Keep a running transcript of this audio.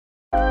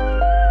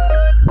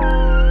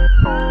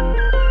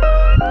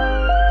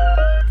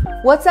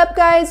What's up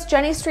guys,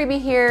 Jenny Strebe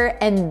here,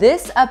 and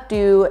this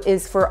updo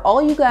is for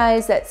all you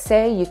guys that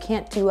say you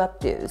can't do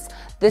updos.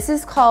 This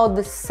is called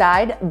the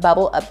side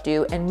bubble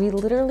updo, and we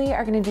literally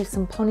are gonna do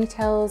some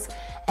ponytails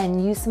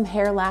and use some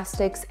hair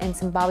elastics and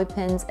some bobby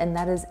pins, and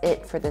that is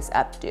it for this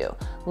updo.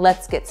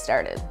 Let's get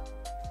started.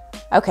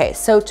 Okay,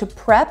 so to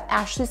prep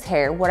Ashley's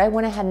hair, what I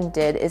went ahead and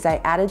did is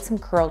I added some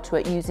curl to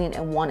it using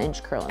a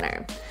 1-inch curling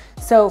iron.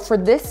 So for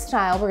this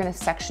style, we're gonna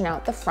section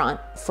out the front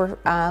for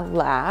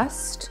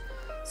last.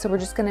 So we're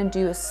just gonna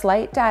do a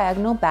slight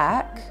diagonal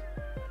back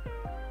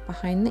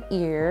behind the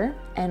ear,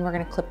 and we're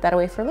gonna clip that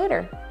away for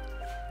later.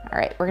 All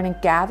right, we're gonna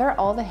gather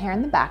all the hair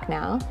in the back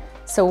now.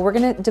 So we're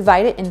gonna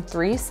divide it in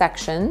 3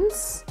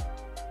 sections.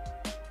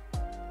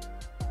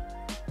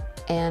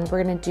 And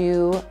we're gonna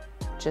do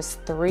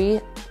just 3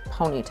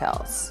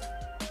 ponytails.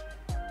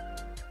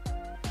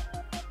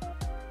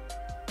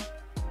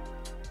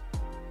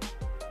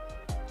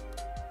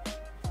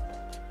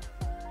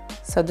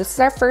 So this is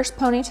our first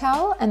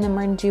ponytail, and then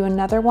we're gonna do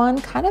another one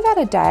kind of at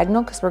a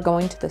diagonal because we're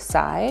going to the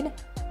side.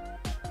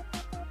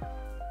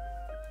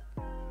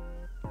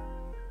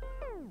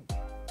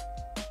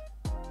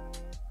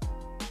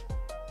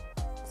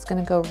 It's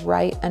gonna go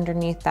right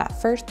underneath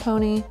that first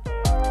pony.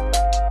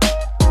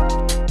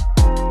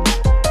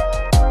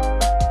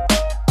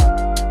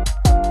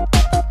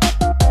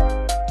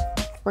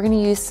 We're gonna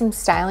use some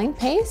styling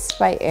paste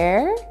by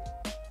Air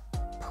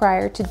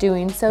prior to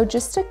doing so,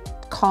 just to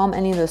calm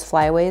any of those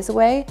flyaways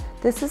away.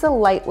 This is a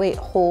lightweight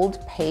hold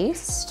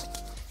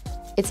paste.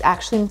 It's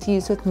actually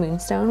infused with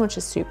moonstone, which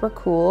is super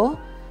cool.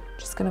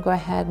 Just gonna go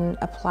ahead and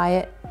apply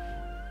it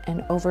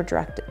and over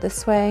direct it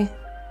this way.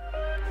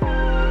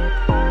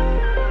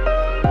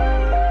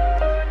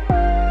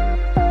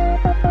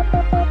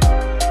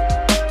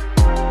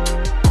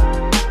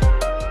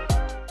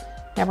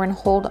 Now we're gonna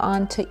hold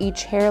on to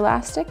each hair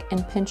elastic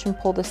and pinch and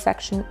pull the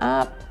section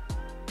up,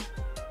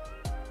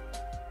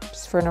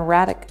 just for an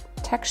erratic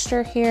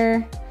texture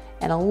here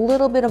and a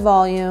little bit of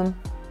volume.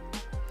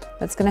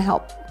 That's gonna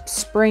help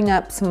spring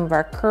up some of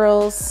our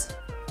curls.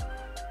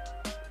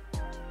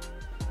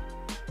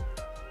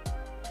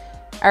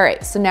 All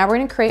right, so now we're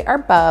gonna create our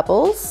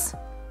bubbles.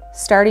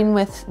 Starting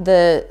with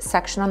the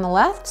section on the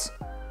left,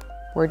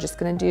 we're just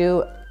gonna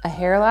do a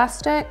hair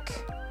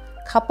elastic,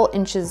 a couple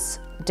inches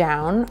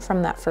down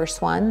from that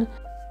first one.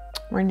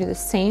 We're gonna do the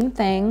same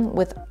thing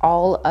with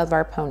all of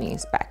our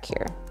ponies back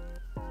here.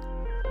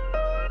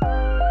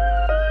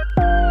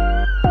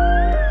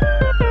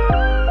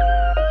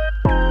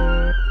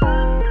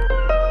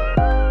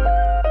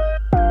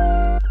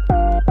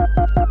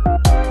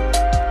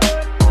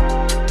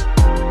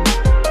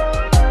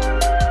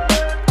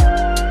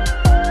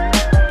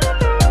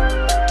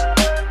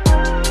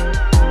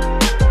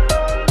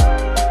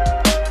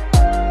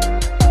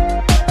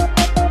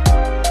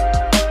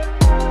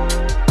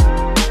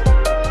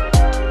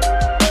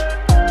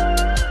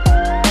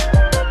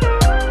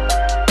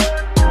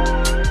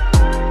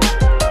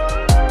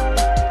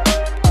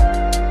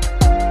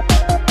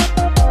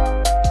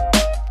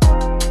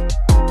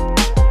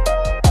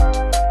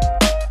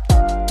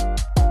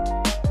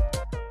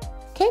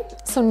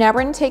 So now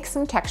we're gonna take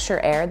some texture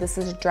air. This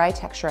is dry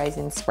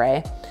texturizing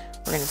spray.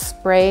 We're gonna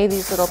spray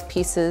these little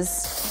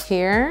pieces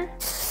here,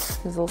 these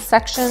little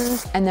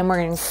sections, and then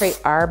we're gonna create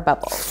our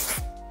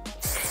bubbles.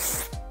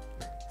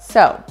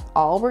 So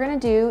all we're gonna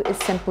do is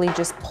simply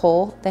just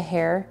pull the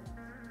hair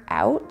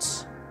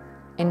out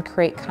and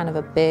create kind of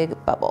a big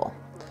bubble.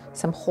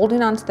 So I'm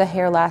holding onto the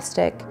hair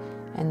elastic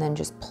and then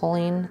just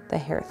pulling the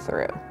hair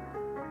through.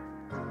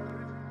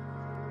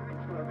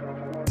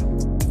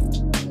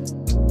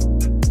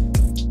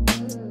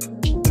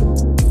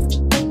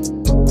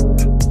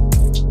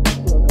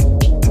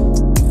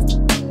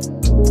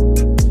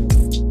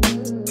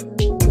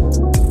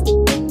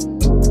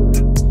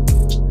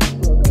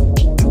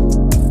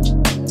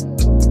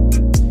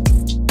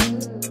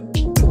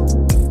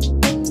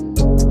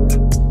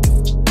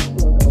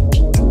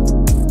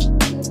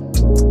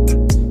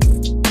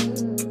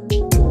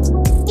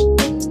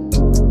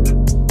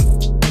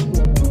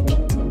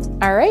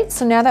 All right,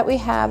 so now that we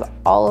have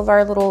all of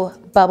our little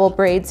bubble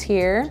braids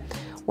here,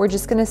 we're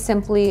just gonna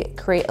simply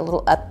create a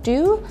little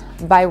updo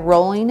by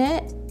rolling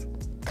it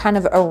kind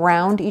of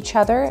around each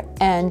other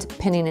and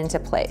pinning into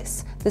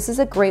place. This is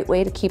a great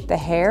way to keep the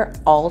hair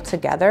all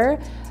together,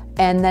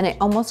 and then it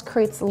almost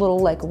creates a little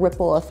like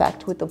ripple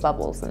effect with the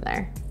bubbles in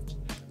there.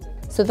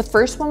 So the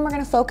first one we're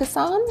gonna focus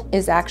on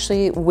is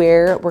actually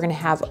where we're gonna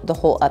have the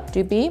whole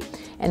updo be,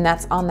 and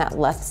that's on that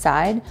left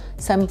side.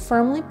 So I'm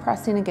firmly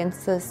pressing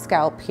against the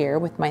scalp here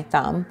with my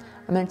thumb.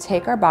 I'm gonna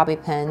take our bobby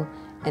pin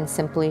and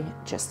simply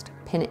just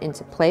pin it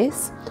into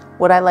place.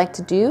 What I like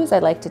to do is I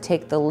like to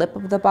take the lip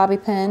of the bobby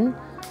pin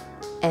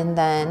and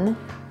then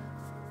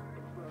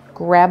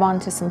grab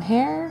onto some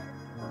hair,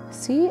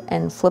 see,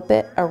 and flip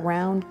it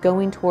around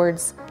going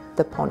towards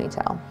the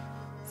ponytail.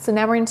 So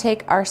now we're gonna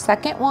take our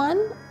second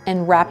one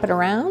and wrap it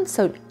around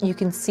so you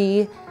can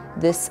see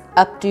this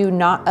updo,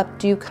 not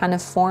updo kind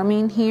of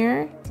forming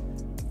here.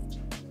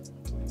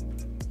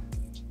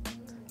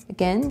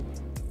 Again,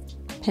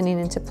 pinning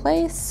into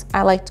place.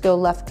 I like to go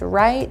left to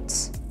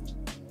right.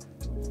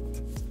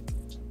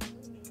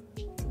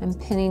 I'm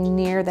pinning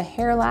near the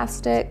hair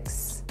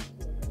elastics.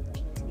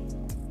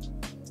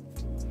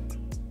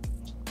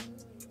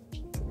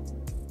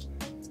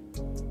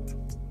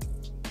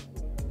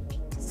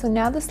 So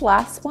now this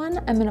last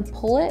one, I'm gonna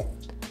pull it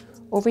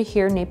over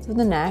here, nape of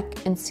the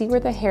neck, and see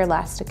where the hair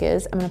elastic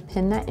is. I'm gonna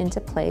pin that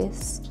into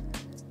place.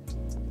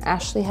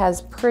 Ashley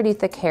has pretty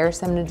thick hair,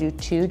 so I'm gonna do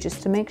 2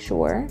 just to make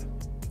sure.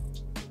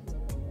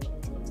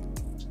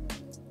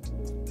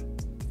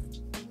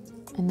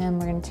 And then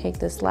we're gonna take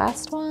this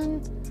last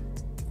one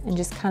and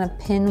just kind of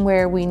pin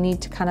where we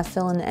need to kind of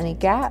fill in any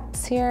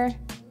gaps here.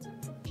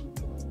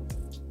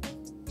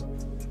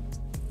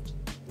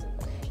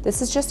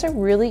 This is just a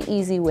really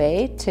easy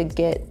way to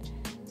get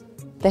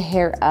the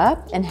hair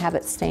up and have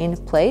it stay in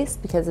place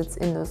because it's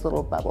in those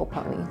little bubble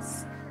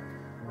ponies.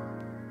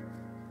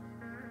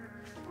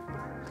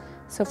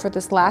 So for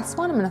this last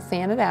one, I'm gonna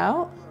fan it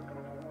out.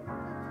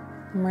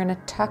 And we're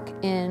gonna tuck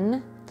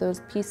in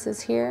those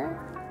pieces here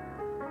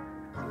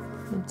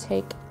and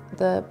take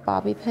the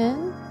bobby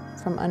pin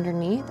from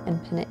underneath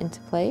and pin it into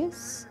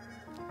place.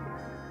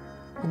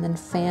 And then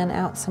fan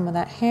out some of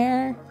that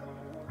hair.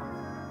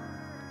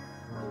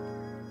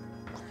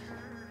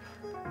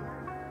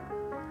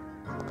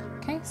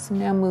 Okay, so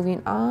now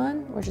moving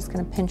on, we're just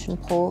gonna pinch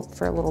and pull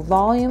for a little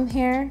volume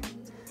here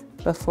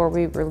before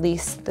we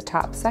release the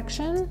top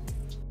section.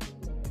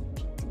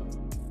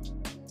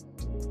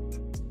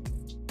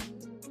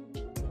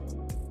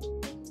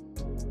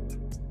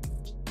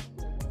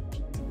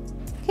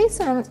 Okay,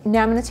 so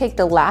now I'm gonna take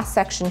the last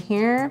section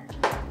here.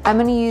 I'm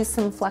gonna use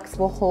some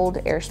flexible hold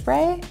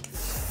airspray.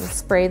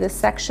 Spray this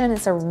section.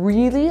 It's a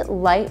really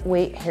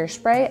lightweight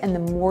hairspray, and the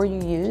more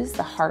you use,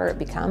 the harder it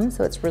becomes,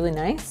 so it's really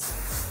nice.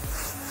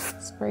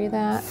 Spray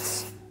that,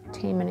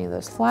 tame any of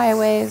those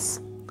flyaways.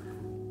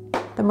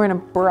 Then we're gonna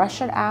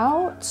brush it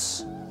out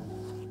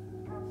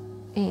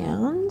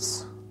and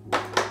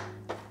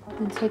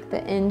take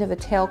the end of a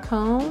tail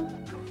comb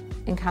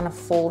and kind of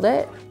fold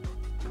it.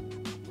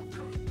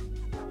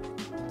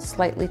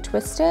 Slightly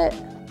twist it.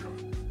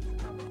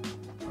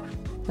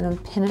 And then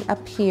pin it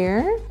up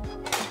here.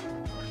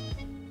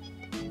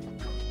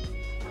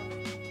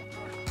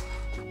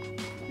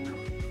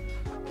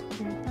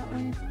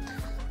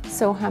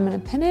 So I'm gonna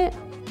pin it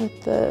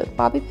with the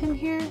bobby pin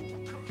here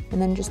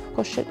and then just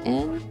push it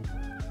in.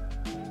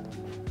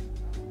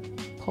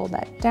 Pull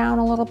that down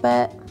a little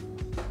bit.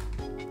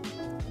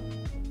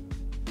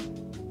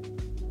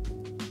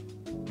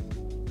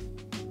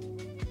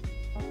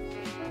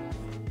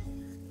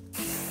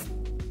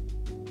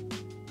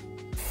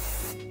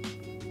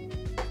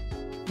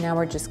 Now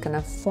we're just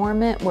gonna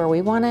form it where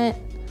we want it.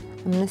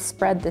 I'm gonna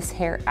spread this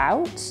hair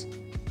out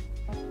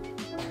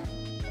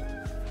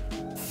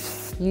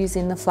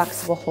using the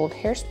flexible hold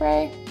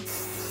hairspray.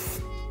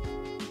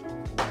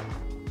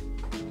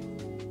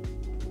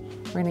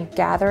 We're gonna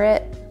gather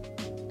it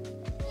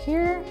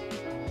here,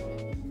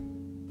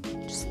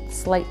 just a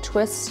slight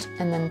twist,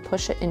 and then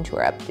push it into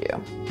our updo.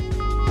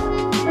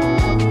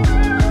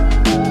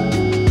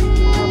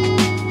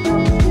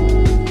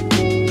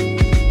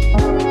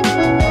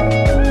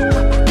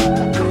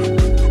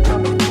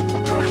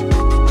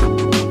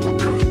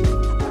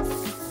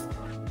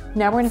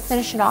 Now we're gonna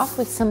finish it off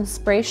with some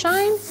spray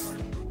shine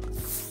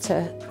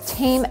to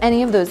tame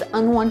any of those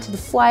unwanted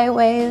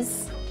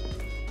flyaways.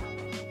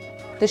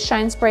 This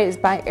shine spray is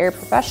by Air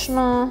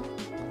Professional.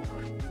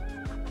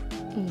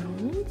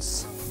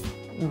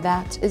 And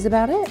that is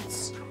about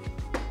it.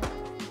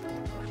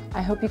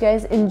 I hope you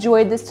guys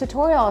enjoyed this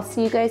tutorial. I'll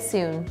see you guys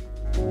soon.